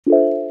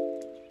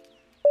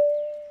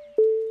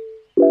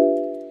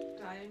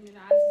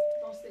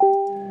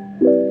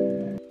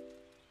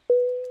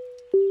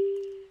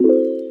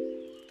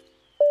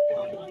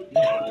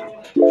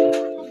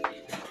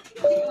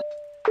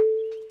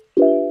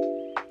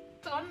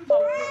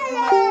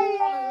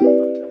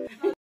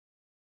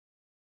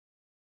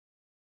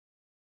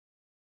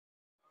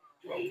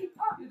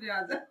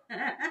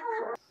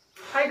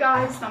Hi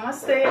guys,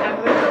 namaste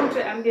and welcome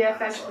to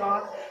MDFH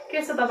vlog.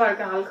 के छ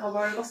तपाईहरुको हाल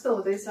खबर कस्तो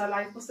हुँदैछ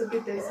लाइफ कस्तो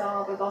बित्दैछ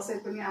अब दशैं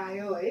पनि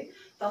आयो है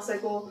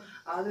दशैंको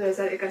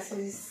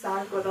 2081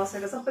 सालको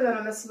दशैंको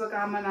सबैजनालाई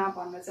शुभकामना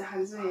भन्न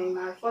चाहन्छु यही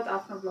मार्फत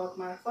आफ्नो ब्लग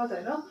मार्फत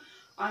हैन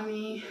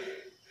अनि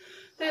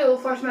त्यही हो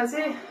फर्स्टमा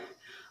चाहिँ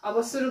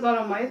अब सुरु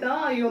गरौँ है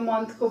त यो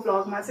मन्थको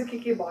ब्लगमा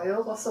चाहिँ के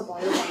भयो कसो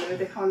भयो भनेर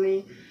देखाउने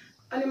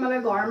अनि मलाई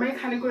घरमै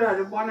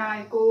खानेकुराहरु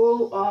बनाएको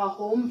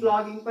होम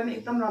ब्लगिङ पनि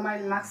एकदम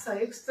रमाइलो लाग्छ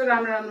है कस्तो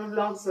राम्रो राम्रो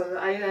ब्लग्सहरु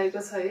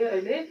आइरहेको छ है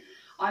अहिले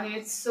अनि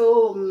इट्स सो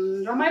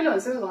रमाइलो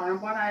हुन्छ घरमा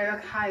बनाएर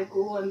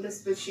खाएको अनि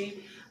त्यसपछि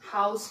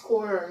हाउस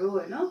कोरहरु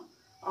हैन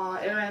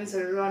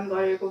एरेन्ड्सहरु रन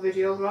गरेको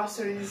भिडियो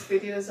ग्रोसरीज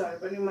भिडियोजहरु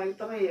पनि म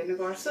एकदमै हेर्ने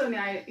गर्छु अनि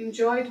I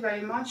enjoyed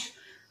very much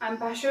I am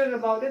प्याशनेट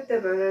about it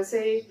त्यही भएर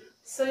चाहिँ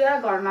सोया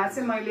घरमा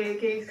चाहिँ मैले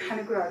केही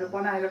खानेकुराहरु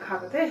बनाएर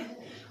खाएको थिएँ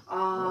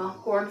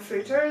कर्न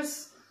फ्रिटर्स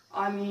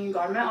अनि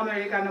घरमै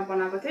अमेरिकानो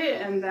बनाएको थिएँ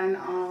एन्ड देन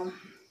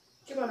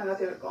के बनाएको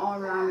थिएँ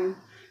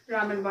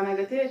रामेन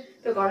बनाएको थिएँ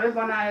त्यो घरमै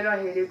बनाएर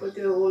हेरेको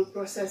त्यो whole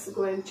process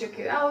go and check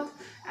it out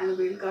and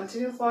we will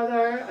continue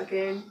further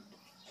again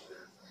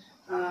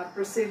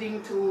proceeding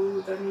to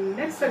the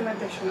next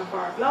segmentation of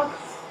our vlog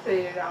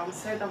त्यही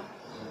आउँछ है त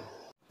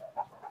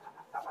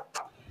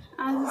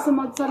आज चाहिँ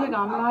मजाले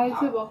घाम लागेको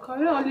थियो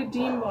भर्खरै अलि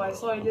डिम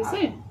भएछ अहिले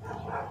चाहिँ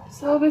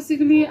सो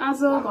बेसिकली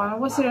आज घरमा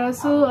बसिरहेको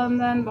छु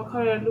एन्ड देन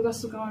भर्खरै लुगा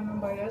सुकाउनु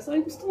भइरहेछ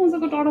है कस्तो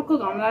मजाको टडकको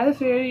घाम लाग्यो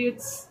फेरि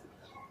it's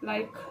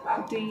like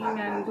dim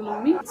and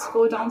gloomy let's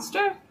go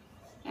downstair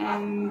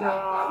and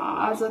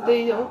आज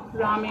त्यही हो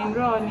रामेन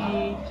र अनि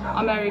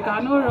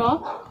अमेरिकानो र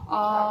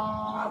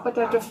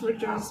पोटेटो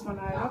फ्रिटर्स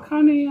बनाएर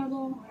खाने अब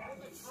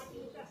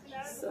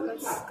सो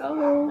लेट्स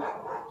गो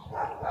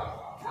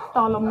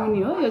तल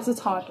मुनि हो यो चाहिँ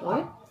छट हो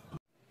है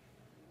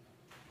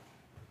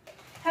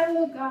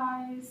हेलो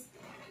गाइज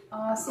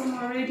सो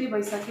म रेडी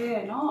भइसकेँ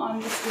होइन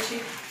अनि त्यसपछि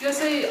यो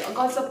चाहिँ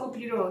गजबको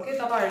पिरो हो कि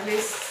तपाईँहरूले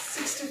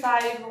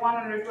 65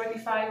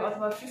 125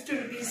 अथवा 50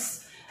 रुपिस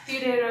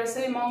तिरेर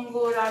चाहिँ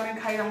महँगो रामेन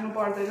खाइरहनु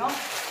पर्दैन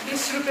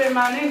 20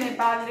 रुपियाँमा नै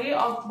नेपालले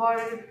अकबर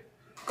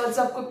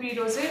गजबको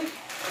पिरो चाहिँ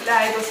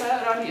ल्याएको छ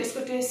र अनि यसको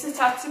टेस्ट चाहिँ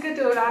साँच्चीकै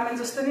त्यो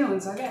रामेन जस्तो नै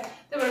हुन्छ क्या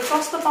त्यही भएर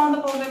सस्तो पाउँदा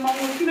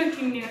महँगो किन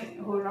किन्ने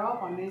हो र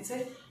भन्ने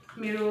चाहिँ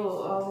मेरो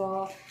अब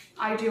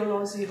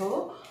आइडियोलोजी हो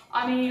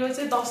अनि यो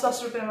चाहिँ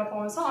 10 रुपियाँमा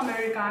पाउँछ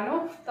अमेरिकानो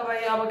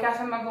तपाईँ अब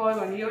क्याफेमा गयो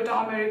भने एउटा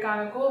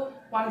अमेरिकानोको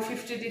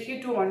 150 देखि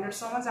 200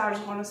 सम्म चार्ज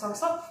गर्न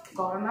सक्छ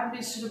घरमा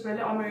 20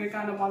 रुपियाँले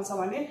अमेरिकानो बन्छ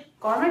भने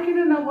घरमा किन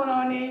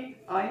नबनाउने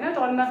हैन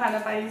टन्न खान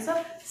पाइन्छ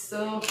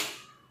सो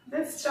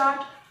लेट्स स्टार्ट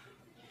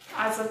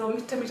आजको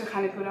मिठो मिठो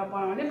खानेकुरा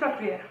बनाउने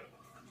प्रक्रिया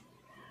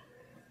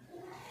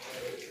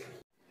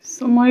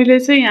सो मैले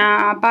चाहिँ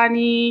यहाँ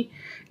पानी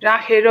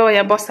राखेर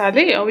यहाँ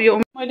बसाले अब यो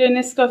मैले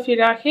नेस्काफे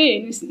राखेँ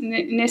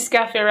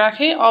नेस्क्याफे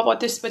राखेँ अब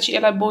त्यसपछि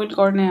यसलाई बोइल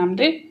गर्ने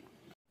हामीले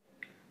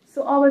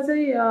सो अब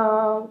चाहिँ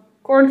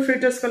कर्न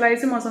फ्रिटर्सको लागि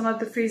चाहिँ मसँग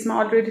त्यो फ्रिजमा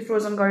अलरेडी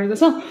फ्रोजन गरेको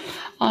छ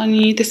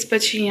अनि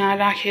त्यसपछि यहाँ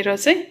राखेर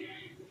चाहिँ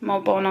म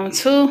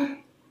बनाउँछु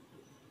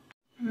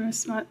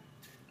यसमा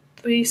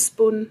 2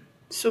 स्पुन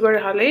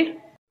सुगर हालेँ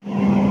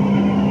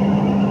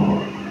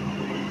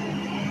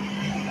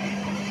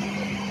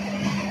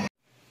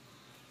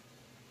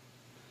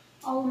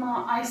अब म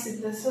आइस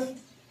हाल्दैछु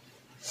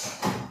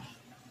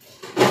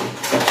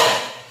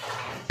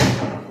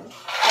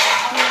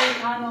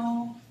अमेरिकानो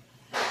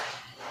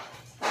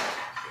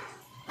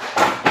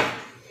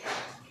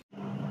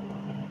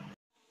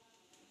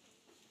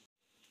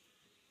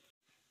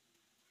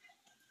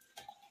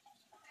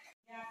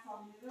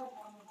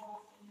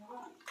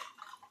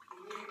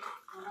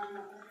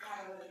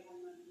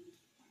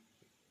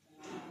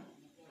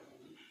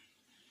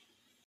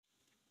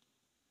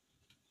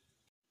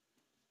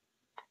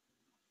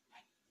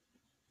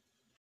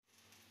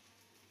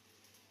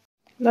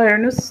ल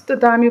हेर्नुस् त्यो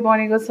दामी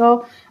बनेको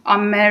छ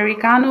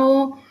अमेरिकानो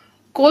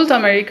कोल्ड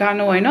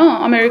अमेरिकानो हैन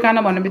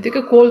अमेरिकानो भन्ने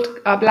बित्तिकै कोल्ड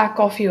ब्ल्याक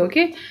कफी हो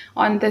कि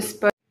अनि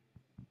त्यसपछि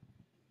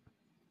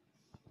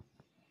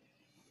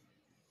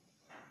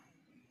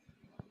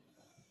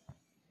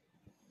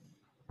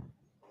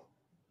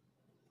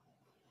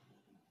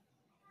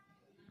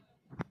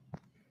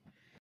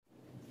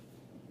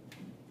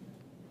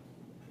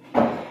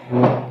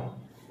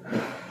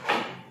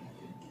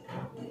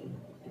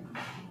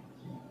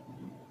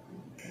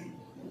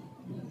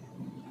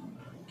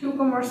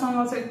क्युकम्बरसँग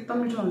चाहिँ एकदम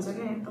मिठो हुन्छ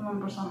कि एकदम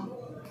मनपर्छ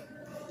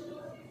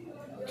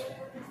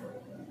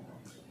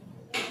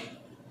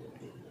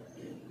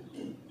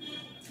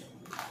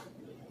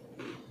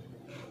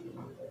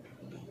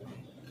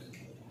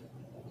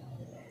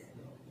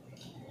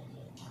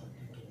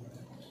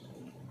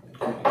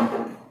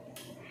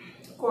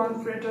कर्न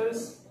फ्रिटर्स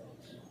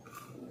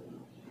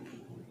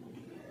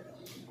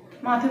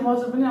माथि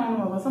बजु पनि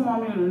आउनुभएको छ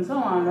मम्मी हुनुहुन्छ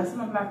उहाँहरूलाई चाहिँ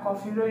म ब्ल्याक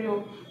कफी र यो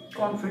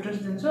कर्न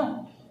फ्रिटर्स दिन्छु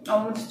अब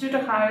म छिटो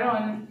खाएर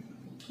अनि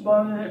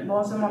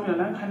बजु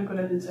मम्मीहरूलाई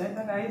खानेकुरा दिन्छु है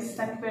त guys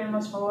thank you very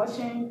much for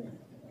watching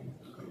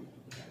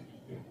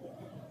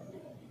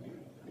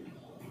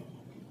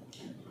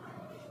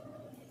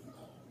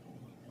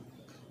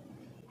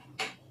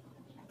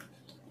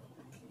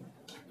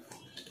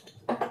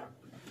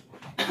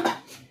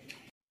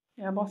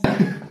यहाँ बस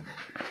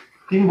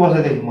 3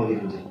 वर्षदेखि म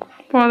लिन्छु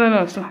पर्दैन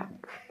जस्तो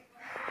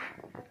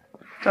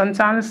झन्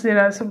चान्स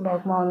दिइरहेको छु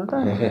भ्लगमा आउनु त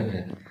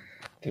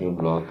तिम्रो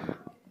ब्लग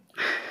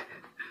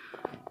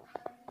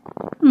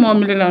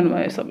मम्मीले लानु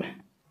भयो सबै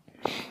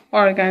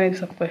अर्ग्यानिक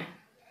सबै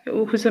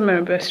उखु चाहिँ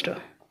मेरो बेस्ट हो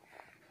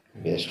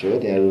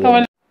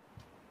त्यहाँ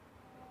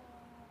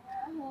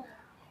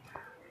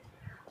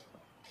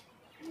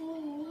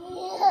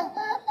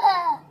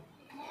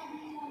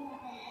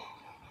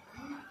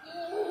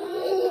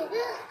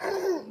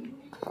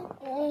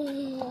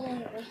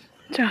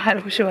चिया खाएर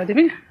खुसी भयो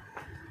तिमी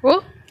हो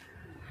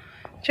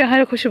चिया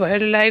खाएर खुसी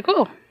भएर ल्याएको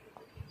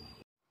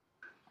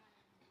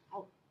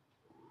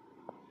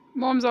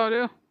मम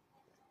झऱ्यो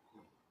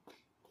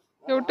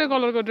एउटै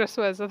कलरको ड्रेस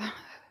भएछ त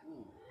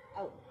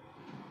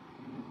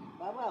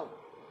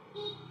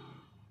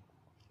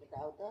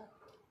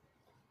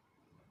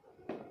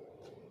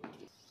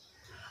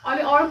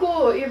अनि अर्को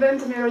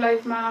इभेन्ट मेरो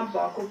लाइफमा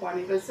भएको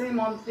भनेको चाहिँ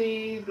मन्थली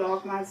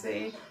ब्लगमा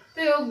चाहिँ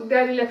त्यो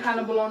ड्याडीले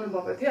खाना बोलाउनु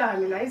भएको थियो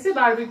हामीलाई चाहिँ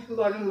बार्बिक्यू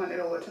गरौँ भनेर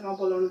होटलमा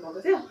बोलाउनु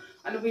भएको थियो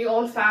अनि वी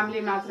अल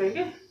फ्यामिली मात्रै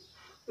के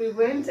we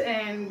went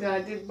and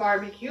did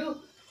barbecue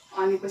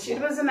अनि पछि it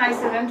was a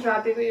nice event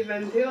रातिको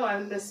इभेन्ट थियो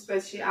अनि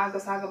त्यसपछि आगो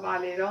सागो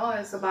बालेर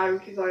यसो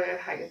बार्बिक्यू गरेर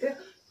खाएको थियो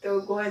त्यो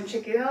go and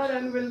check it out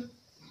and will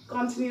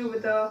continue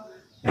with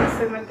the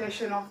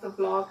सेगमेन्टेसन of the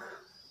blog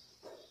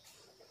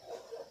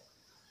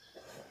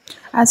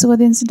आजको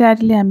दिन चाहिँ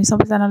ड्याडीले हामी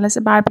सबैजनालाई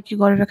चाहिँ बार्बिक्यू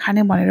गरेर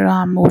खाने भनेर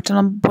हाम्रो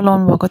होटलमा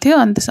बोलाउनु भएको थियो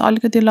अनि त्यसमा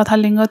अलिकति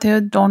लथालिङ्ग थियो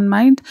डोन्ट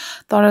माइन्ड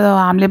तर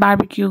हामीले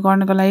बार्बिक्यू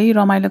गर्नको लागि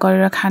रमाइलो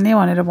गरेर खाने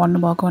भनेर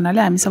भन्नुभएको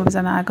हुनाले हामी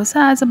सबैजना आएको छ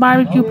आज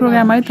बार्बिक्यू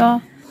प्रोग्राम है त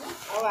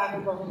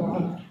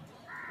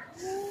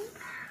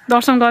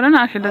दर्शन गर न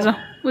आखिरले जाउँ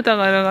उता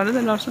गएर गर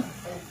त दर्शन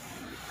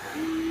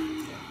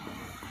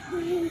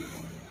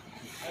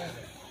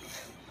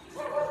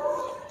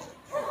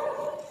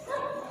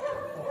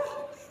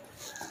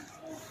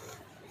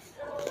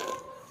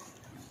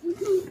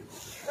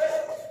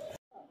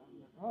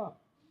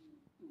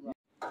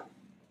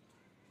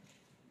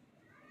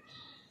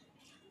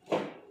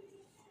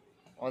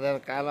अझ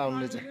कालो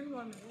आउनु चाहिँ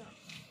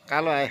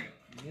कालो आयो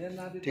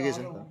ठिकै छ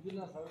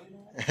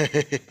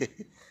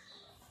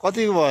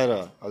कतिको भयो र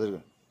हजुरको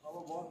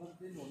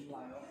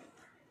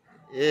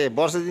ए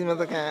वर्ष दिनमा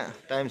त कहाँ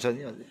टाइम छ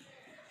नि अझै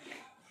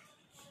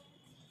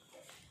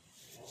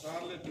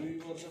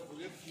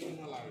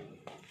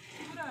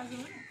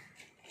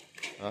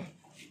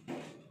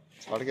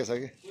छड्के छ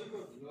कि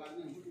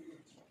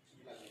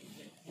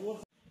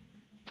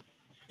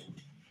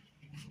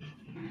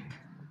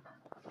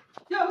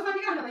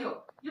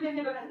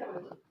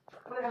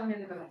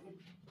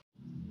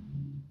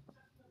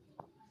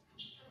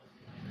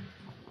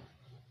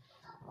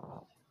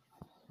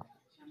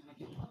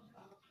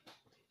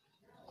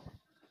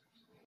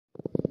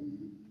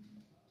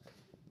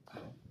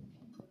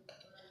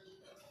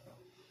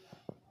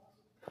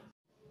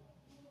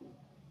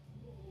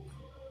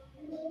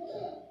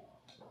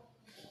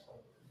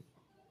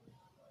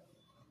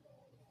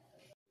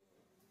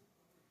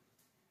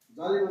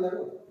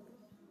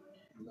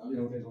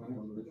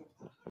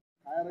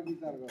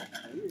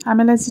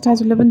हामीलाई चाहिँ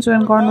दाजुले पनि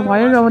जोइन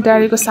गर्नुभयो र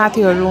ड्याडीको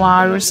साथीहरू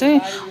उहाँहरू चाहिँ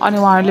अनि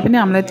उहाँहरूले पनि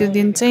हामीलाई त्यो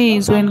दिन चाहिँ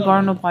जोइन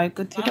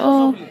गर्नुभएको थियो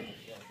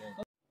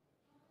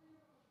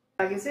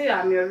लागि चाहिँ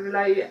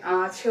हामीहरूलाई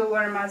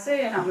छेउरमा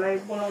चाहिँ हामीलाई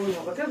बोलाउनु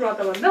भएको थियो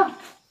व्रतबन्ध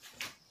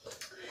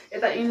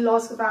यता इन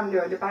लजको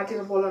फ्यामिलीहरूले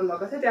पार्टीमा बोलाउनु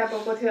भएको थियो त्यहाँ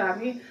गएको थियो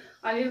हामी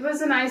अनि it was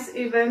a nice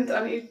event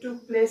अनि इट टुक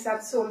प्लेस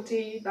एट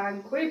सोल्टी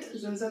ब्याङ्क्वेट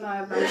जुन चाहिँ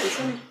नयाँ ब्याङ्क्वेट छ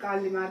नि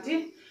कालीमाटी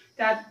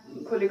त्यहाँ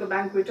खोलेको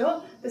ब्याङ्क्वेट हो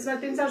त्यसमा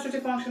 3-4 चोटि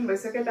फङ्सन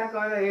भइसक्यो त्यहाँ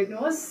गएर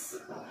हेर्नुहोस्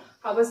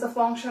हाउ वाज द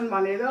फङ्सन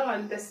भनेर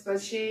अनि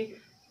त्यसपछि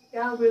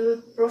या will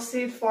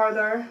processed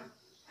further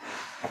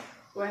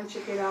go and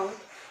check it out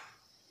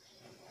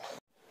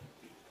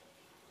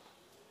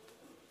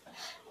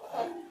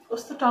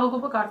कस्तो टाउको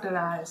पो काटेर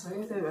आएछ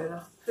कि त्यही भएर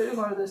फेरि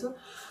गर्दैछु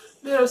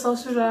मेरो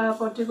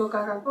ससुरापट्टिको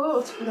काकाको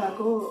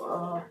छोराको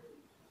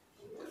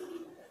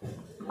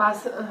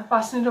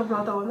पास्ने र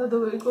व्रतबन्ध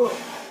दुवैको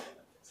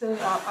चाहिँ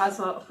आज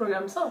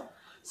प्रोग्राम छ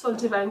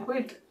सोल्टी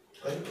ब्याङ्क्वेट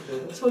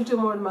सोल्टी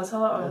मोडमा छ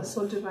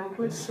सोल्टी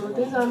ब्याङ्क्वेट सो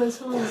त्यही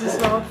जाँदैछु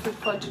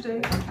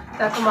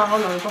त्यहाँको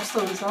माहौलहरू कस्तो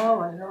हुन्छ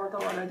भनेर म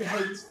तपाईँहरूलाई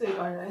देखाइदिन्छु त्यही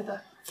गरेर है त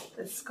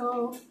लेट्स गो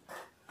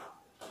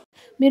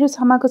मेरो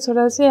छमाको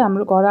छोरा चाहिँ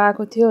हाम्रो घर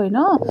आएको थियो होइन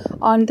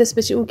अनि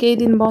त्यसपछि ऊ केही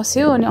दिन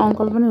बस्यो अनि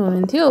अङ्कल पनि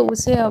हुनुहुन्थ्यो ऊ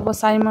चाहिँ अब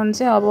साइमन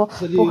चाहिँ अब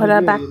पोखरा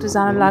ब्याक टु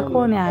जान लाग्यो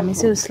अनि हामी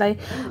चाहिँ उसलाई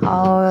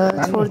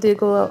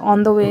छोडिदिएको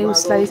अन द वे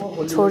उसलाई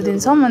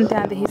छोडिदिन्छौँ अनि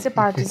त्यहाँदेखि चाहिँ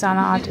पार्टी जान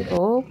आँटेको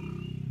हो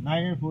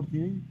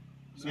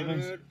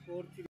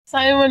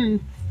साइमन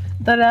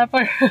द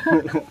ऱ्यापर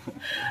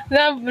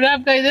ऱ्याप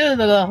गाइदियो नि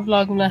त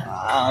भ्लगमा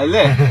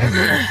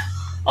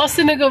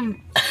अस्ति नैको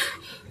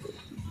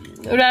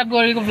ऱ्याप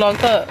गरेको भ्लग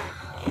त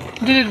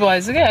डिलिट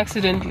भएछ क्या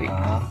एक्सिडेन्टली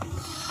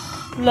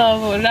ल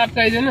अब ऱ्याप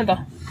गाइदेऊ न त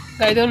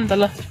गाइदेऊ न त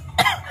ल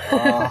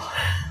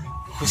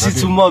खुसी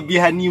छु म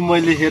बिहानी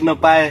मैले हेर्न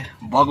पाएँ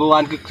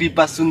भगवानको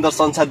कृपा सुन्दर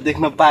संसार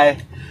देख्न पाएँ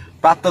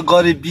प्राप्त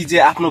गरे विजय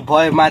आफ्नो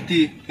भए माथि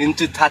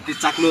हिँड्छु छाती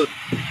चाक्लो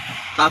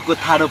पापको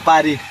थारो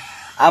पारी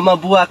आमा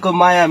बुवाको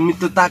माया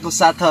मित्रताको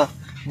साथ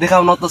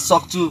देखाउन त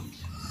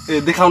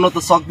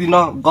सक्दिन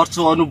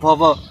गर्छु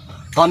अनुभव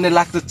धन्य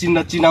लाग्छ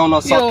चिनाउन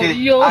सके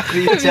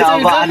आखिरी इच्छा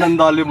अब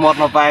आनन्दले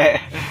मर्न पाए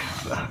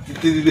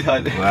दिदी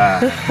अहिले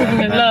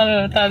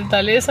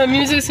ल यसमा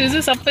म्युजिक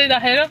स्युजिक सबै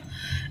राखेर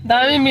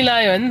दामी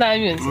मिलायो भने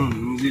दामी हुन्छ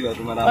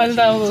अहिले त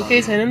अब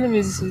केही छैन नि त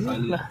म्युजिक स्युजिक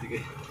ल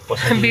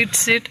बिट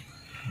सिट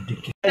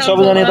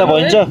सबैजना यता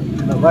भइन्छ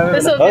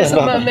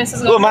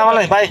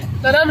मामालाई बाई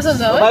राम्रो छ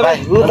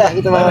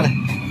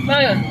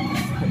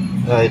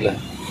ल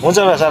हुन्छ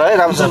सर है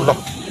राम्रो छ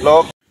ल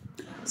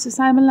सो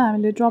साइमनलाई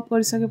हामीले ड्रप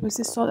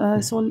गरिसकेपछि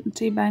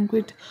सोल्टी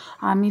ब्याङ्क्वेट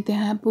हामी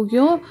त्यहाँ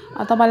पुग्यो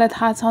तपाईँलाई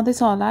थाहा छँदैछ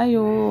होला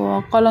यो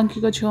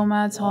कलङ्कीको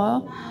छेउमा छ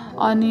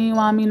अनि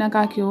उहाँ मिना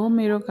काकी हो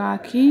मेरो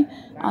काकी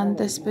अनि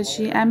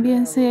त्यसपछि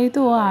एम्बियन्स चाहिँ यही त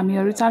हो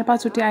हामीहरू 4-5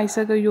 चोटि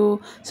आइसक्यो यो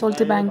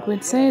सोल्टी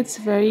ब्याङ्क्वेट चाहिँ it's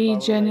very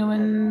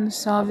genuine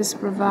service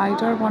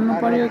provider भन्नु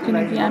पर्यो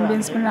किनकि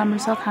एम्बियन्स पनि राम्रो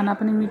छ खाना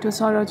पनि मिठो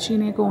छ र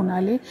चिनेको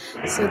हुनाले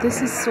सो दिस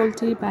इज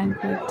सोल्टी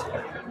ब्याङ्क्वेट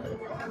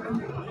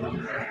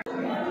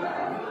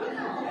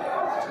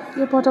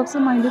यो पटक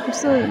चाहिँ मैले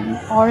कस्तो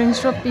अरेन्ज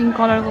र पिङ्क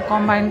कलरको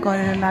कम्बाइन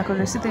गरेर लगाएको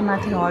रहेछ त्यही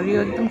माथि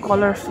हरियो एकदम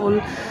कलरफुल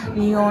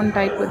नियोन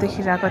टाइपको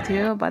देखिरहेको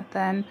थियो but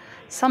then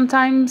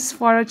sometimes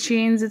for a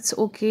change it's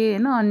okay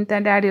होइन अनि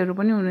त्यहाँ ड्याडीहरू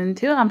पनि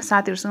हुनुहुन्थ्यो हाम्रो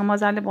साथीहरूसँग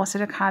मजाले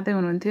बसेर खाँदै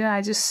हुनुहुन्थ्यो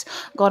आई जस्ट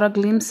गर अ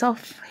ग्लिम्स अफ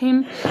हिम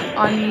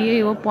अनि यही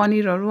हो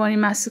पनिरहरू अनि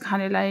मासु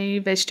खानेलाई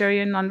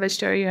भेजिटेरियन नन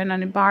भेजिटेरियन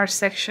अनि बार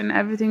section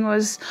everything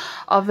was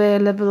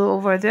available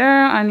over there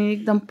अनि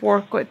एकदम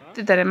पोर्कको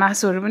यति धेरै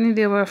मासुहरू पनि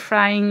they were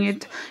frying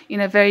it in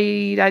a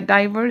very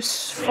diverse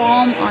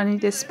form अनि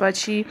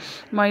त्यसपछि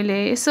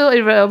मैले यसो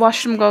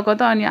वासरुम गएको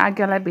त अनि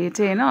आज्ञालाई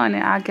भेटेँ होइन अनि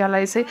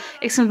आज्ञालाई चाहिँ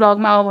एकछिन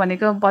ब्लगमा आऊ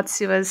भनेको बट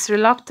सी वाज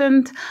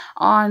रिलक्टेन्ट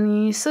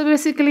अनि सो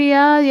बेसिकली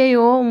यही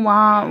हो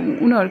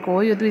उनीहरूको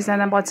हो यो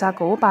 2जना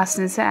बच्चाको हो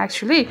पास्ने चाहिँ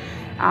एक्चुली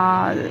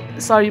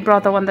सरी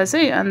व्रत भन्दा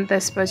चाहिँ अनि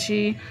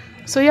त्यसपछि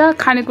so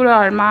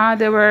खानेकुराहरूमा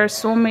there were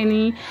so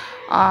many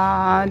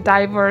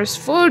diverse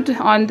food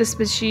अनि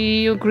त्यसपछि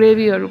यो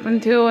ग्रेभीहरू पनि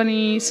थियो अनि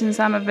सिन्स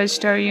आम अ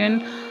भेजिटेरियन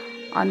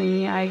अनि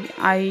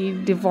आई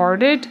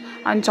डिभर्डेड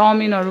अनि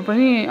चाउमिनहरू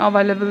पनि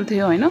अभाइलेबल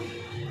थियो होइन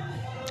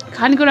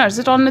खानेकुराहरू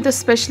चाहिँ टन्नै त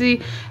स्पेसली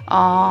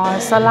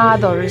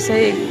सलादहरू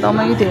चाहिँ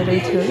एकदमै धेरै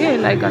थियो कि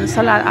like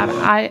salad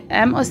I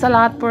am a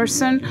salad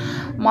person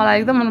मलाई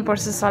एकदम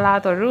मनपर्छ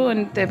सलादहरू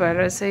अनि त्यही भएर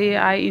चाहिँ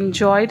I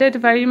enjoyed it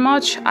very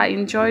much I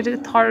enjoyed it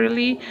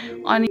thoroughly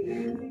अनि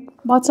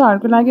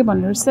बच्चाहरूको लागि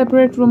भनेर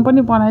सेपरेट रुम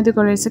पनि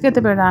बनाइदिएको रहेछ क्या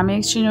त्यही भएर हामी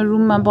एकछिन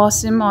रुममा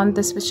बस्यौँ अनि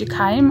त्यसपछि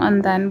खायौँ अनि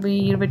then we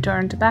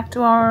return back to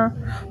our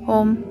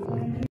home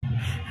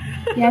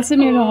यहाँ चाहिँ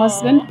मेरो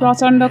हस्बेन्ड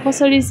प्रचण्ड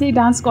कसरी चाहिँ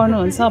डान्स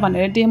गर्नुहुन्छ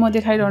भनेर डेमो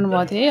देखाइरहनु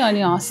भएको थियो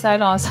अनि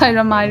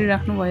हँसाएर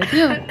मारिराख्नु भएको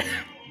थियो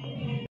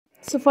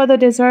so for the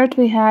desert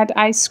we had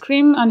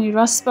ice cream अनि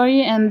रसबरी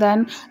एन्ड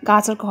देन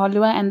गाजरको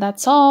हलुवा and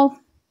that's all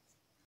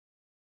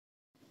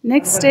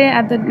Next day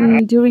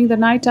during the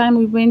night time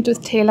we went to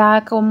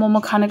Thelako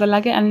momo khaneko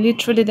lagi and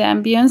literally the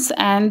ambience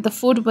and the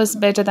food was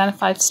better than a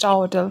 5-star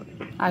hotel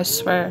I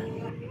swear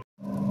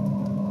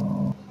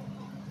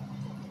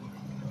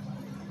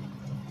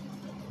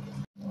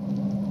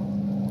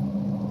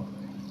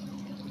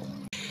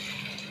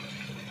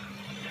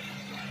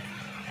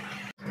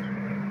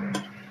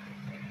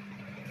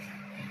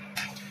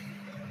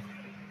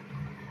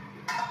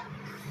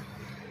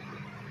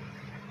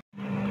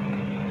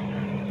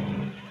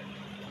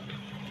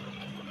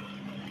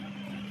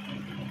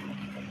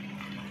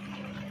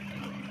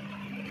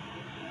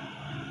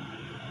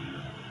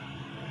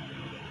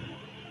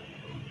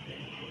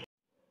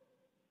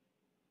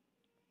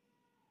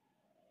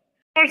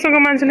वर्षको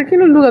मान्छेले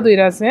किन लुगा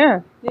धुइरहेछ यहाँ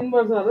 3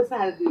 वर्ष होला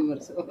 3.5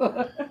 वर्ष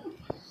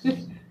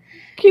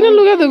किन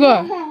लुगा धुको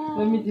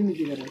मिची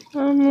गरेर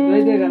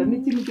गइदे गरेर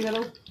मिची गरेर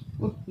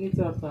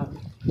निचे अर्छ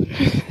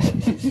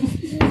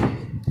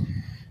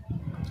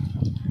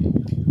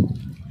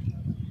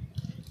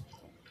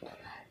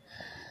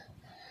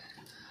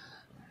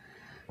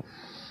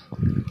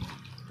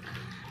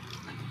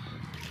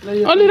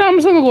अलि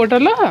राम्रोसँग घोट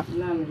ल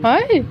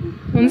है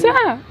हुन्छ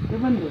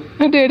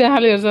डेढे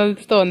हालेर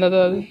त्यस्तो भन्दा त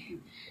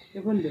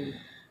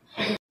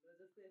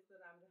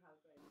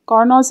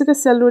घर नजिकै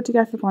सेलरोटी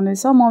क्याफे भन्ने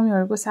छ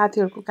मम्मीहरूको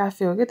साथीहरूको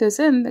क्याफे हो क्या त्यो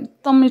चाहिँ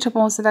एकदम मिठो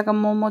पाउँछ त्यहाँको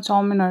मोमो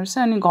चाउमिनहरू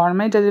चाहिँ अनि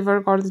घरमै डेलिभर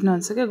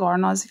गरिदिनुहुन्छ क्या घर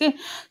नजिकै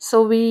so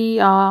we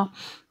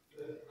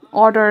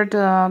ordered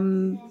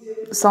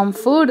some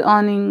food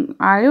अनि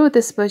आयो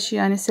त्यसपछि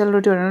अनि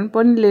सेलरोटीहरू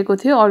पनि लिएको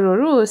थियो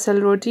अरूहरू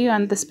सेलरोटी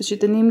अनि त्यसपछि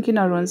त्यो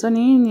निम्किनहरू हुन्छ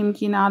नि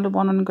निम्किन आलु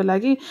बनाउनुको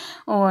लागि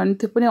अनि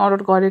त्यो पनि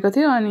अर्डर गरेको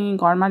थियो अनि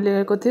घरमा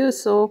ल्याएको थियो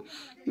सो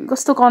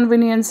कस्तो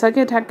कन्भिनियन्स छ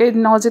कि ठ्याक्कै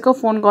नजिकै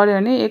फोन गऱ्यो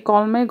भने एक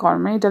कलमै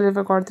घरमै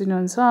डेलिभर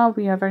गरिदिनुहुन्छ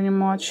we are very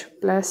much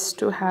blessed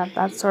to have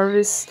that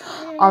service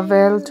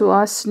avail to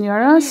us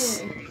near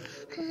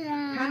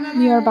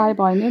by भयो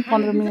भने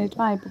 15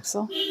 मिनटमा आइपुग्छ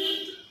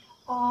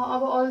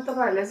अब अरू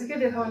तपाईँहरूलाई चाहिँ के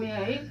देखाउने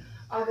है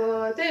अब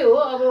त्यही हो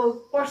अब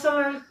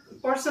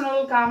पर्सनल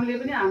कामले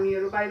पनि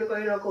हामीहरू बाहिर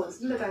गइरहेको हुन्छ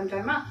नि त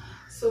टाइममा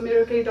सो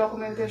मेरो केही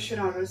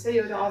डकुमेन्टेसनहरू चाहिँ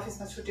एउटा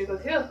अफिसमा छुटेको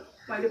थियो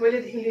मैले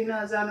पहिल्यैदेखि लिन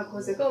जान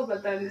खोजेको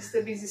बट देन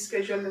यस्तै बिजी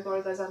स्केड्युलले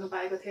गर्दा जानु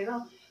पाएको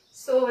थिएन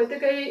सो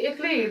यतिकै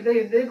एक्लै हिँड्दै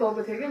हिँड्दै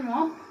गएको थिएँ कि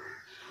म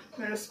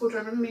मेरो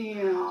स्कुटर पनि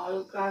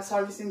हल्का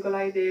सर्भिसिङको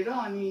लागि दिएर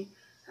अनि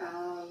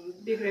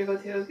बिग्रेको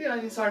थियो कि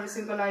अनि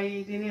सर्भिसिङको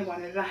लागि दिने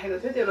भनेर राखेको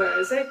थियो त्यही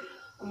भएर चाहिँ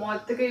म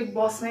यतिकै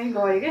बसमै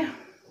गएँ कि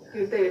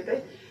हिँड्दै हिँड्दै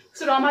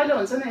कस्तो रमाइलो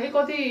हुन्छ नि है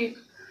कति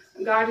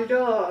गाडी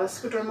र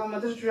स्कुटरमा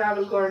मात्रै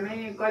ट्राभल गर्ने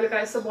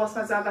कहिलेकाहीँ यस्तो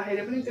बसमा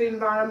जाँदाखेरि पनि त्यो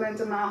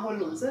इन्भाइरोमेन्टल माहौल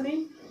हुन्छ नि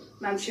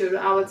मान्छेहरू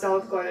आवत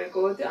जावत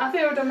गरेको त्यो आफै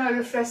एउटामा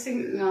रिफ्रेसिङ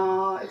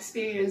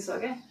एक्सपिरियन्स हो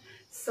क्या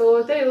सो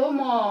त्यही हो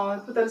म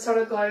पुतली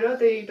सडक गएर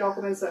त्यही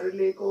डकुमेन्ट्सहरू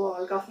लिएको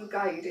हल्का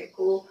फुल्का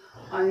हिँडेको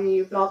अनि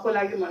ब्लगको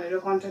लागि भनेर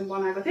कन्टेन्ट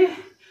बनाएको थिएँ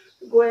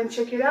go and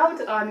check it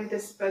out अनि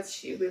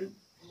त्यसपछि will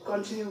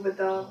continue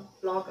with the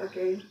blog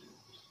again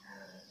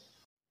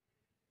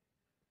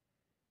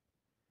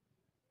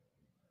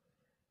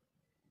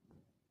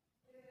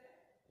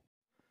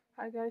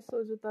high guys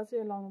so जुत्ता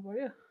चाहिँ लाउनु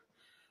पऱ्यो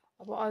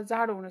अब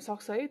जाडो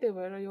हुनसक्छ है त्यही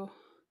भएर यो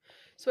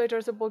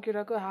स्वेटर चाहिँ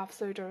बोकिरहेको हाफ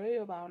स्वेटर है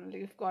यो भावनाले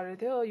गिफ्ट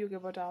गरेको थियो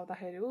युकेबाट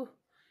आउँदाखेरि हो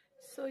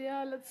सो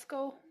या लेट्स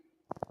गो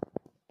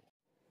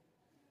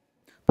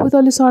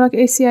पुतली सडक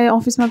एसिआई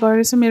अफिसमा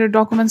गएर चाहिँ मेरो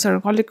डकुमेन्ट्सहरू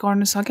कलेक्ट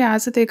गर्नु सकेँ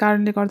आज त्यही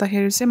कारणले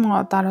गर्दाखेरि चाहिँ म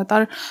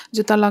हतार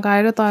जुत्ता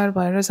लगाएर तयार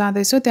भएर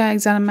जाँदैछु त्यहाँ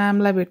एकजना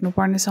म्यामलाई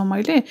भेट्नुपर्ने छ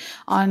मैले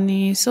अनि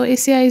so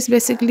ACI is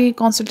basically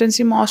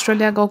consultancy म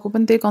अस्ट्रेलिया गएको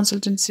पनि त्यही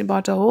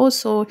कन्सल्टेन्सीबाट हो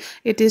सो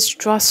इट इज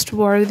ट्रस्ट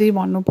वर्दी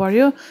भन्नु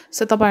पर्यो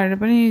सो तपाईँहरूले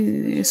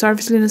पनि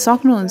सर्भिस लिन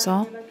सक्नुहुन्छ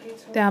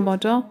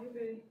त्यहाँबाट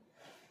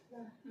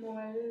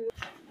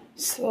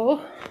सो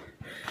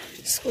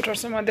स्कुटर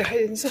चाहिँ म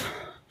देखाइदिन्छु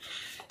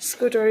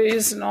Scooter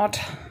is not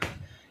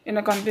in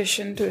a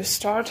condition to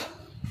start.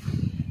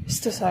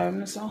 यस्तो छ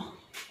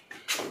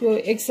हेर्नुहोस् यो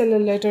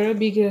एक्सेलरेटर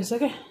बिग्रेछ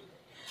क्या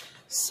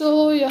सो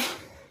या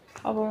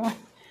अब म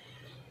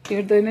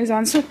हिँड्दै नै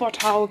जान्छु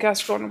पठाउ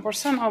क्याच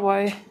गर्नुपर्छ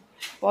नभए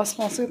बस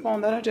पाउँछ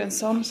पाउँदैन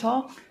टेन्सन छ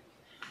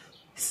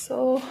सो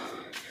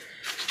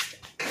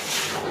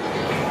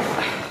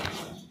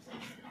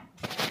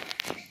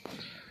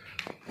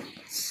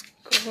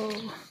let's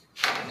go.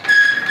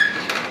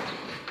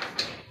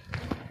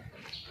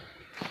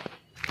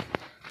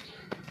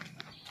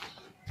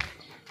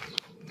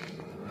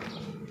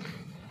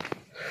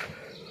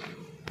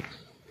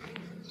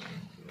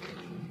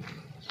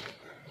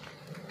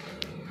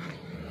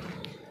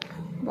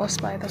 बस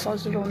पाए त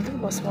सजिलो हुन्थ्यो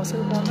बस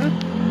बसेको पाउँदैन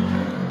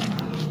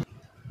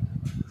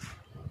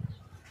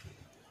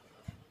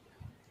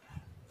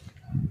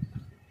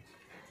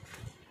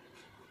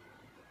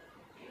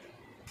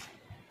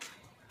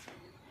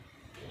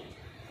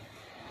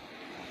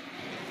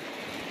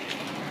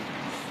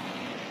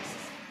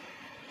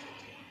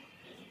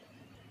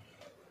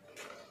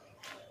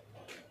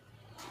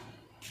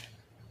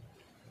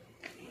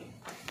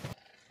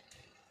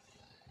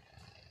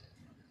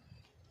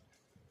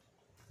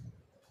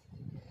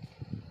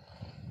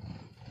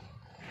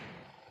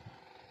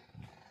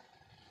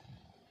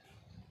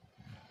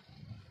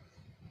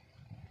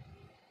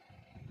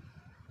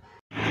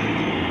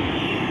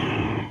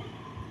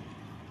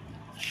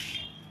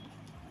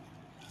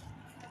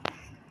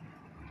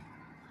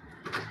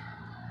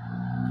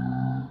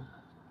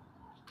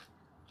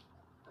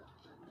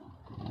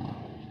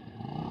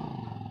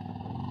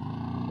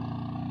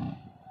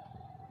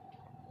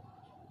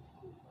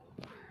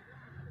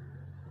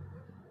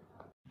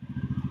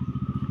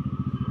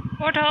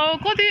पठाऊ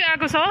कति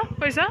आएको छ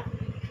पैसा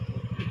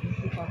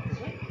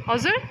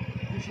हजुर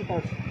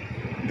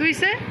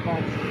 200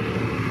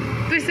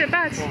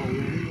 205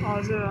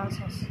 हजुर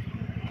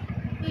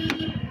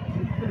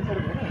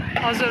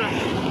हजुर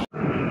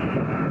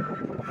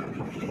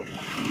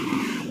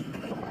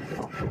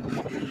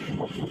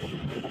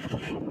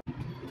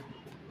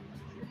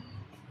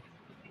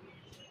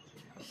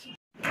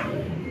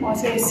म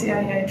चाहिँ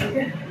एसिआई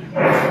आइपुगेँ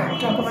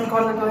डकुमेन्ट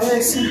कलेक्ट गरेर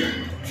एकछिन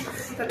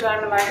त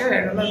टाइम लाग्यो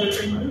हेर्नुलाई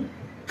बिल्डिङहरू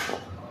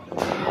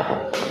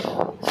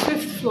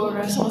 5th फ्लोर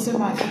रहेछ म चाहिँ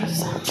माथि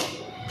रहेछ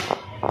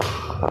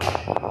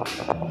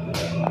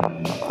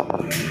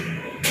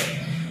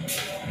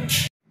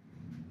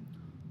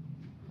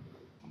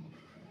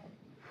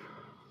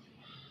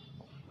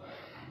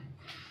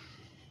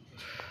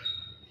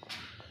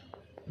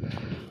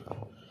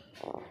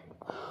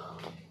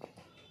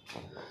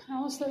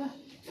नमस्ते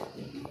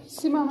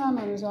सीमा म्याम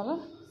हुनुहुन्छ होला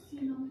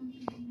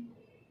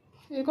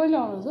ए कहिले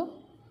आउनुहुन्छ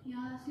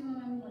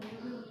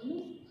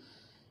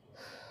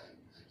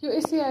यो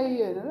एसिआई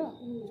होइन र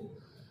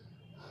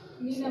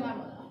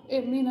ए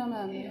मिना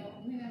म्याम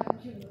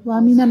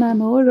मिना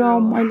म्याम हो र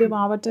मैले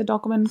उहाँबाट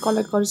डकुमेन्ट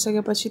कलेक्ट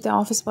गरिसकेपछि त्यहाँ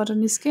अफिसबाट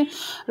निस्केँ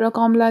र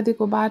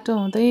कमलादीको बाटो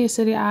हुँदै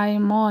यसरी आएँ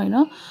म होइन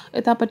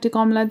यतापट्टि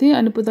कमलादी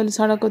अनि पुतली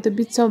सडकको त्यो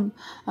बिच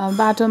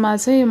बाटोमा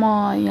चाहिँ म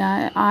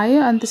यहाँ आएँ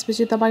अनि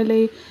त्यसपछि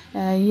तपाईँले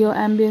यो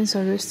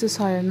एम्बियन्सहरू यस्तो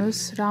छ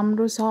हेर्नुहोस्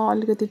राम्रो छ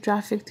अलिकति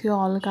ट्राफिक थियो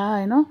हल्का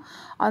होइन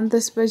अनि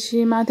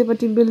त्यसपछि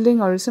माथिपट्टि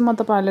बिल्डिङहरू चाहिँ म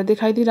तपाईँहरूलाई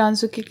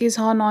देखाइदिइरहन्छु के छ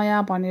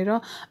नयाँ भनेर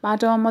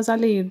बाटोमा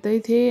मजाले हिँड्दै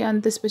थिएँ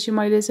अनि त्यसपछि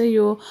मैले चाहिँ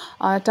यो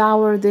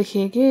टावर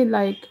देखेँ कि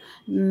लाइक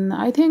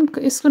आई थिङ्क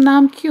यसको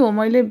नाम के हो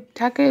मैले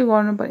ठ्याक्कै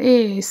गर्नु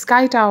पर्यो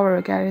स्काई टावर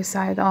हो क्या अरे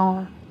सायद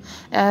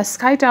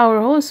स्काई टावर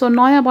हो सो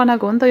नयाँ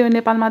बनाएको हो नि त यो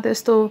नेपालमा त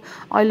यस्तो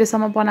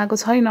अहिलेसम्म बनाएको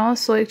छैन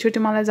सो एकचोटि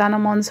मलाई जान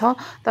मन छ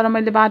तर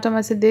मैले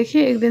बाटोमा चाहिँ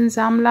देखेँ एक दिन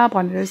जाम्ला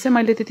भनेर चाहिँ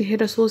मैले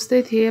त्यतिखेर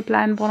सोच्दै थिएँ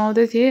प्लान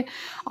बनाउँदै थिएँ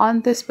अनि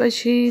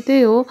त्यसपछि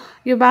त्यही हो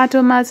यो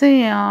बाटोमा चाहिँ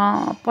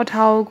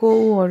पठाएको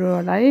उहरू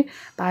होला है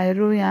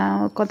भाइहरू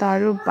यहाँ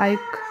कताहरू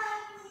बाइक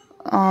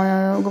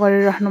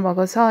गरेर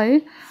राख्नुभएको छ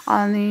है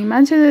अनि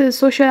मान्छे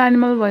सोसियल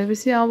एनिमल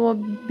भएपछि अब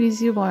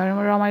बिजी भएर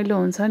रमाइलो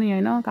हुन्छ नि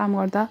होइन काम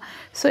गर्दा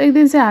सो एक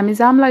दिन चाहिँ हामी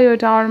जाम्ला यो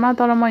टावरमा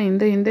तर म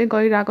हिँड्दै हिँड्दै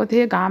गइरहेको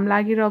थिएँ घाम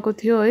लागिरहेको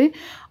थियो है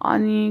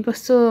अनि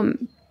कस्तो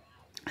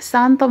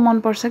शान्त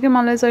मनपर्छ कि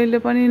मलाई जहिले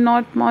पनि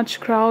नट मच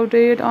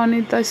क्राउडेड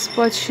अनि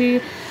त्यसपछि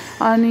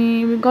अनि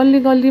गल्ली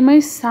गल्लीमै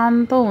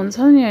शान्त हुन्छ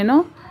नि होइन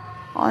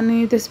अनि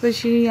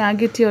त्यसपछि यहाँ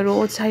गिटीहरू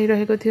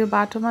ओछ्याइरहेको थियो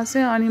बाटोमा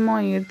चाहिँ अनि म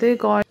हिँड्दै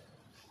गएँ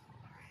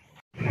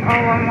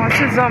अब म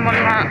चाहिँ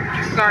जमनमा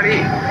गाडी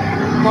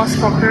बस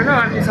पक्रेर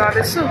अनि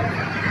जाँदैछु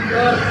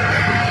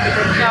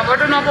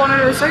यहाँबाट नपाउने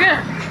रहेछ क्या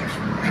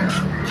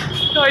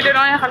अहिले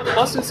नयाँ खालको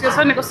बस निस्केको छ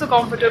नि कस्तो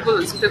कम्फर्टेबल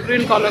हुन्छ त्यो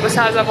ग्रिन कलरको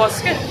साझा बस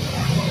के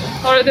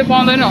तर त्यो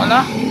पाउँदैन होला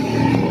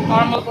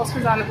नर्मल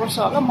बसमै जानुपर्छ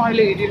होला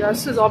मैले हिँडिरहेको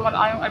छु जमन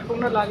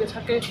आइपुग्न लाग्यो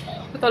ठ्याक्कै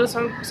तल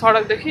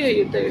सडकदेखि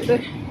हिँड्दै हिँड्दै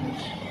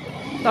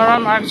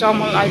धरामार्ग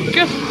जमल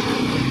आइपुग्यो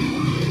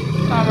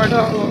त्यहाँबाट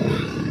अब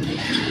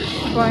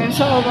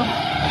गइन्छ अब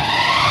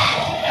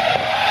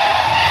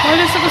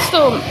मैले चाहिँ कस्तो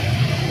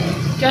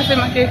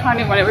क्याफेमा केही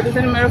खाने भनेपछि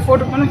चाहिँ मेरो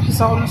फोटो पनि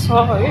खिचाउनु छ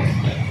है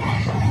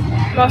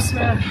प्लस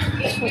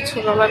मेरो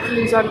छोरालाई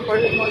पनि जानु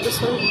पऱ्यो म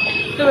त्यसो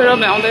त्यो भएर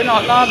भ्याउँदैन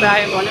होला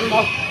भ्यायो भने म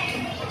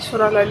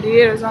छोरालाई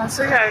लिएर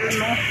जान्छु कि आएर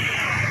न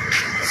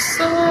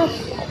सो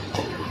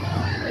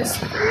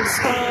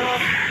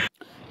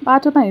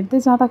बाटोमा हिँड्दै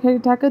जाँदाखेरि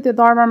ठ्याक्कै त्यो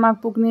दरबारमा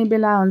पुग्ने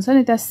बेला हुन्छ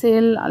नि त्यहाँ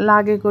सेल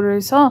लागेको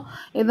रहेछ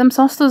एकदम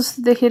सस्तो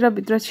जस्तो देखेर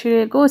भित्र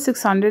छिरेको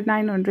 600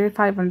 900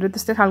 500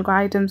 त्यस्तै खालको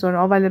आइटम्सहरू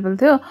अभाइलेबल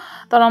थियो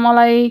तर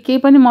मलाई केही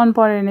पनि मन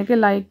परेन कि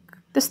लाइक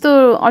त्यस्तो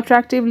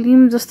अट्र्याक्टिभ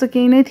लिम जस्तो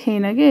केही नै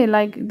थिएन कि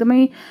लाइक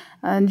एकदमै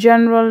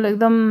जेनरल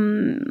एकदम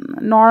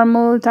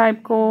नर्मल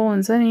टाइपको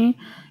हुन्छ नि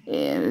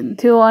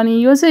थियो अनि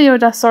यो चाहिँ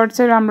एउटा सर्ट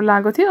चाहिँ राम्रो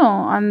लागेको थियो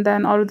अनि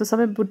देन अरू त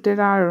सबै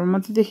बुट्टेराहरू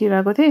मात्रै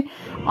देखिरहेको थिएँ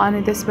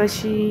अनि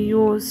त्यसपछि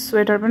यो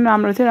स्वेटर पनि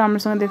राम्रो थियो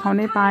राम्रोसँग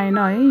देखाउनै पाएन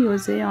है यो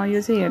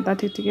चाहिँ हेर्दा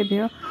ठिकै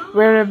थियो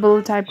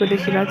वेयरेबल टाइपको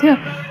देखिरहेको थियो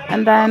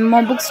एन्ड देन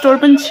म बुक स्टोर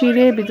पनि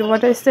छिरेँ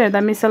भित्रबाट यस्तो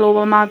हेर्दा मिसेल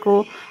ओबामाको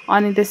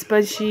अनि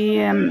त्यसपछि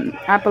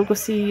एप्पलको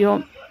सिइओ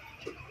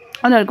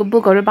उनीहरूको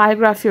बुकहरू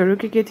बायोग्राफीहरू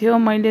के थियो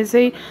मैले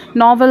चाहिँ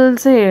नोभल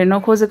चाहिँ हेर्न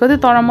खोजेको थिएँ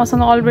तर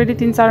मसँग अलरेडी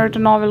 3-4वटा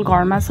नोभल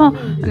घरमा छ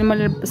अनि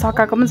मैले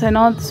सकाएको पनि छैन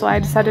so I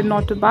decided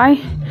not to buy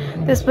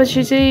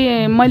त्यसपछि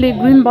चाहिँ मैले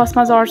ग्रिन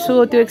बसमा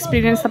चढ्छु त्यो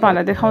एक्सपिरियन्स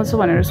तपाईँहरूलाई देखाउँछु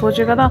भनेर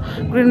सोचेको त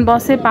ग्रिन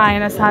बसै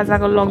पाएन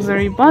साझाको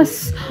लग्जरी बस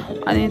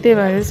अनि त्यही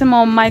भएर चाहिँ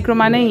म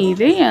माइक्रोमा नै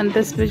हिँडेँ अनि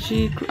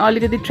त्यसपछि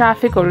अलिकति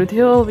ट्राफिकहरू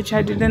थियो विच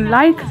आई डिडन्ट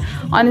लाइक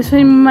अनि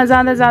स्विममा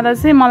जाँदा जाँदा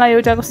चाहिँ मलाई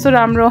एउटा कस्तो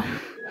राम्रो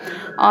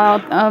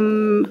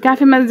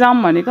क्याफेमा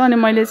जाऊँ भनेको अनि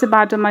मैले चाहिँ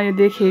बाटोमा यो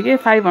देखेँ कि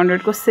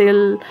 500 को सेल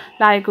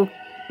लागेको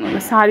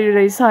साडी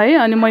रहेछ है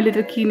अनि मैले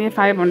त्यो किनेँ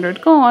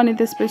 500 को अनि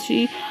त्यसपछि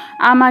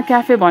आमा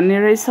क्याफे भन्ने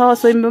रहेछ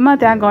स्वयम्भूमा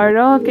त्यहाँ गएर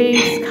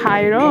केही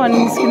खाएर अनि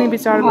निस्किने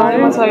विचार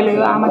गरेर अहिले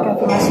यो आमा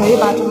क्याफेमा छ है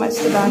बाटोमा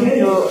यस्तो दामी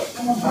त्यो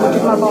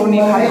बुटिकमा पाउने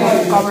खालको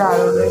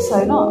कपडाहरू रहेछ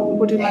होइन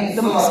बुटिकमा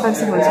एकदम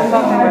एक्सपेन्सिभ हुन्छ नि त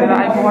त्यही भएर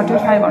आई बट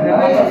 500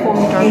 4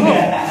 मिटरको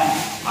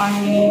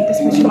अनि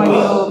त्यसपछि मैले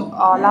यो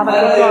लाभा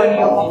केक अनि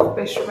यो कफी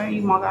पेस्ट्री पनि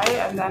मगाएँ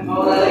अनि देन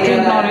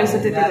ड्रिङ्क नरहेछ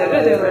त्यति धेरै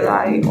त्यही भएर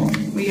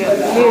उयो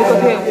लिएको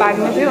थियो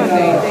ब्यागमा थियो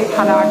अनि त्यही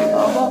खाना आँटेको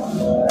अब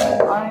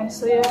अनि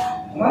सो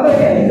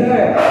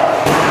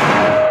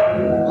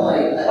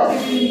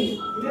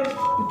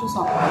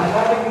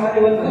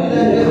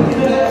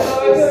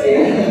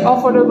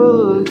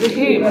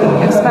अफोर्डेबलदेखि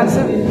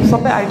एक्सपेन्सिभ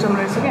सबै आइटम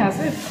रहेछ कि यहाँ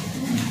चाहिँ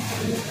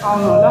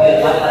आउनु होला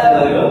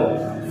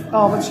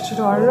अब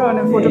छिटो गरेर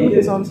अनि फोटो पनि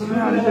खिचाउँछु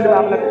अनि फेरि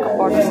बाबालाई पिकअप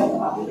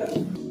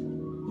गर्दैछ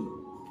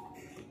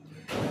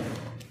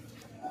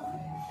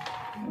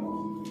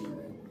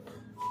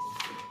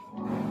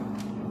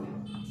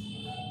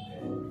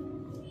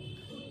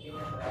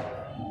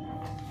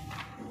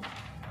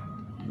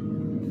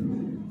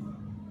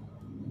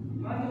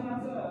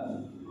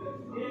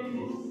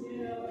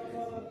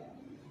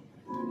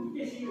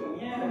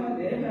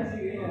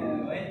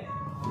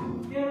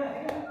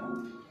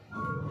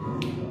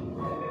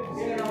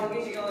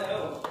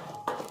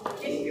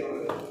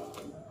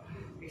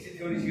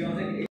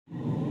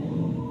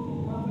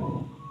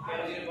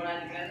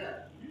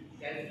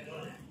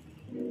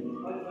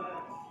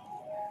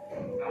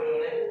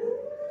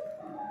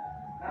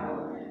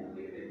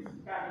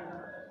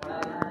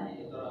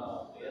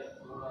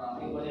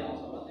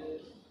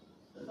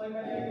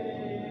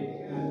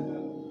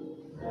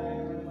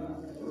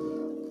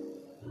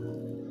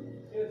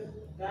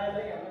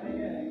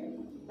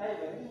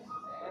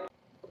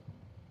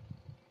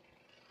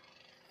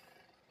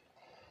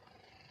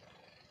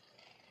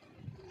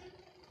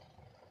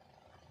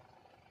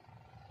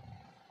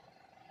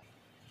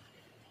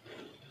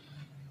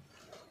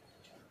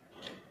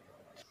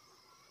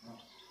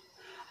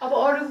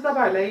अरू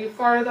तपाईँहरूलाई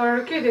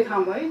फर्दर के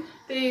देखाऊँ है,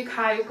 त्यही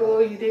खाएको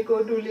हिँडेको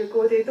डुलेको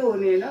त्यही त हो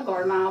नि होइन।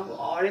 घरमा अब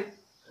हरेक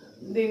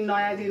दिन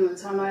नयाँ दिन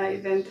हुन्छ, नयाँ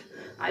इभेन्ट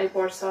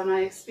आइपर्छ,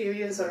 नयाँ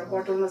एक्सपिरियन्सहरू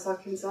बटुल्न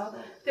सकिन्छ।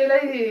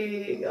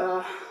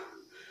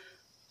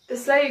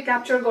 त्यसलाई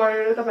क्याप्चर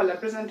गरेर तपाईँहरूलाई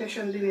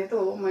प्रेजेन्टेसन दिने त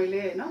हो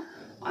मैले होइन।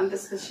 अनि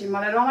त्यसपछि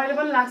मलाई रमाइलो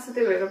पनि लाग्छ,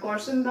 त्यही भएर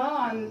गर्छु नि त।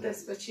 अनि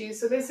त्यसपछि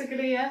सो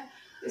बेसिकली यहाँ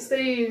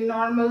यस्तै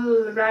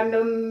नर्मल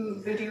ऱ्यान्डम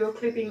भिडियो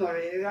क्लिपिङहरू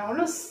हेरेर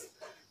आउनुहोस्।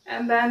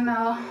 एन्ड देन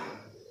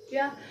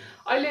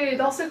अहिले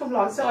दसैँको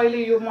भ्लग चाहिँ अहिले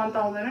यो मन्थ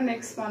आउँदैन,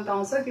 नेक्स्ट मन्थ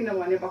आउँछ,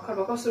 किनभने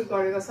भर्खर सुट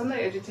गरेको छ नि त,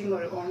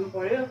 एडिटिङहरू गर्नु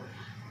पऱ्यो,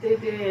 त्यही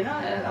होइन।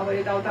 अब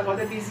यताउता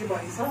गर्दै बिजी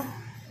भइन्छ।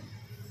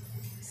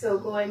 So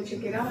go and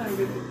check it out and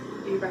be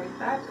right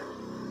back.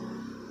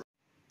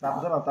 तातो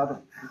छ न, तातो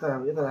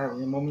यता राख,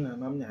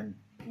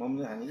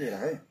 मम्मीले खाने कि हेर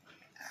है,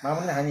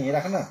 मामुले खाने हेर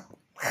न।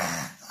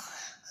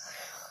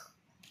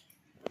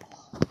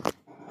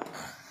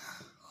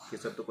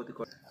 केचप त कति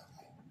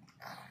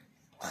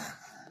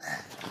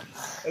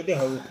यतै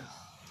हौ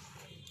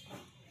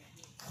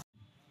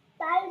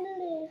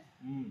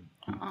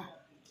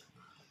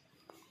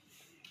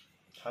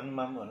खानु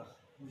माग्नु होला,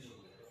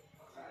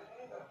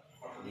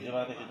 हिजो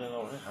मात्रै हिजो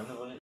नहुने खानु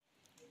पर्ने।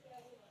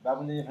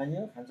 बाबुले खाने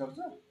हो, खान सक्छ,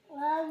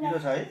 पिरो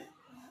छ है,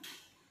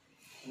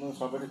 म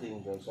सबैले ठिक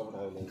हुन्छ, सबै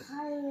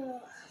खायो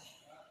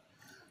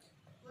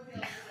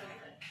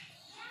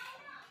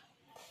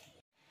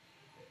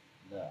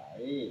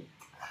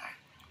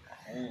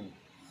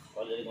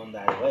कलिअलि गन्ध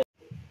आयो है,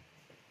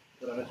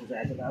 पुरानो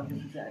सुसाएको त आफ्नो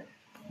सुसायो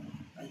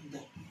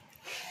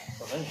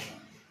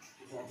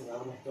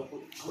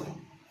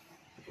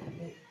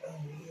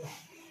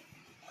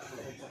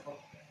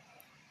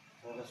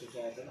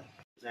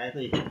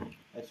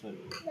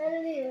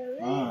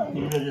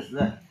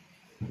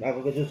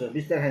बाबुको जुस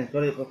बिस्तारै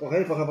खाने,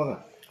 पकाइ पका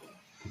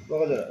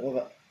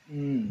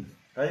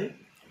है,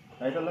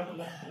 है त ल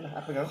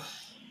आफै खाऊ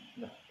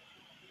ल।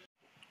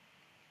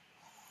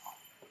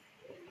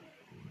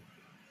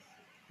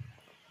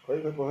 खै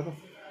पका त,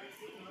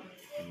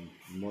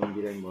 मन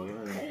बिरामी भयो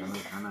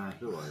खाना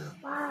जस्तो भयो।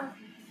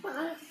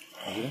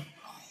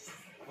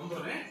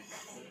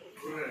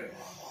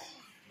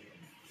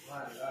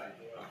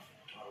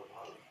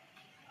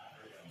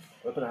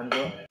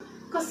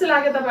 कस्तो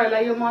लाग्यो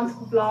तपाईँहरूलाई यो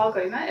मन्थको ब्लग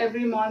होइन।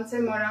 एभ्री मन्थ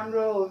चाहिँ म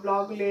राम्रो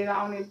ब्लग लिएर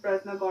आउने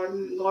प्रयत्न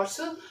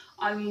गर्छु।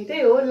 अनि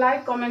त्यही हो, like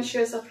comment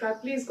share subscribe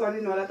please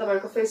गरिदिनु होला।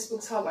 तपाईँहरूको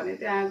फेसबुक छ भने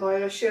त्यहाँ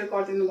गएर सेयर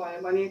गरिदिनु भयो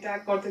भने, ट्याग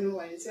गरिदिनु भयो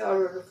भने चाहिँ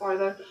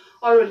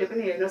अरूहरूले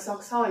पनि हेर्न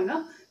सक्छ होइन।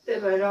 त्यही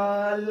भएर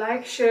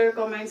लाइक सेयर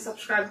कमेन्ट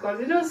सब्सक्राइब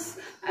गरिदिनुहोस्।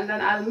 And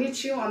then I will meet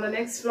you on the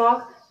next blog.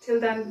 Till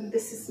then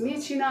this is me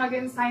China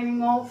again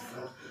signing off,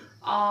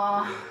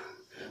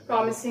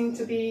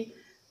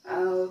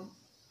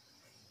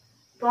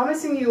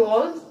 promising you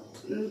all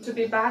to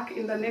be back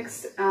in the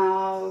next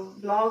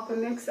vlog, the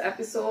next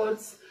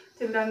episodes.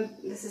 Till then,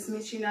 this is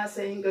me China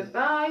saying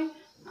goodbye.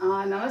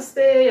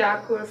 Namaste,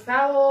 Yakur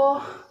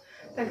Fao.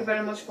 Thank you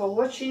very much for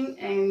watching,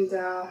 and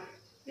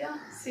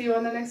see you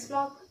on the next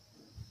vlog.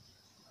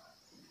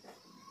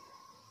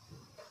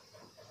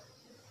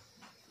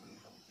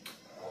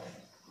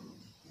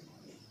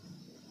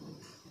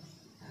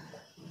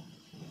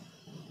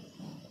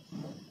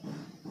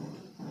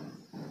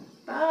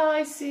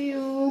 Bye, see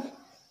you.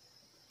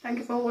 Thank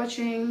you for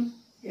watching.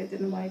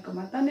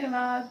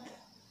 Dhanyawad.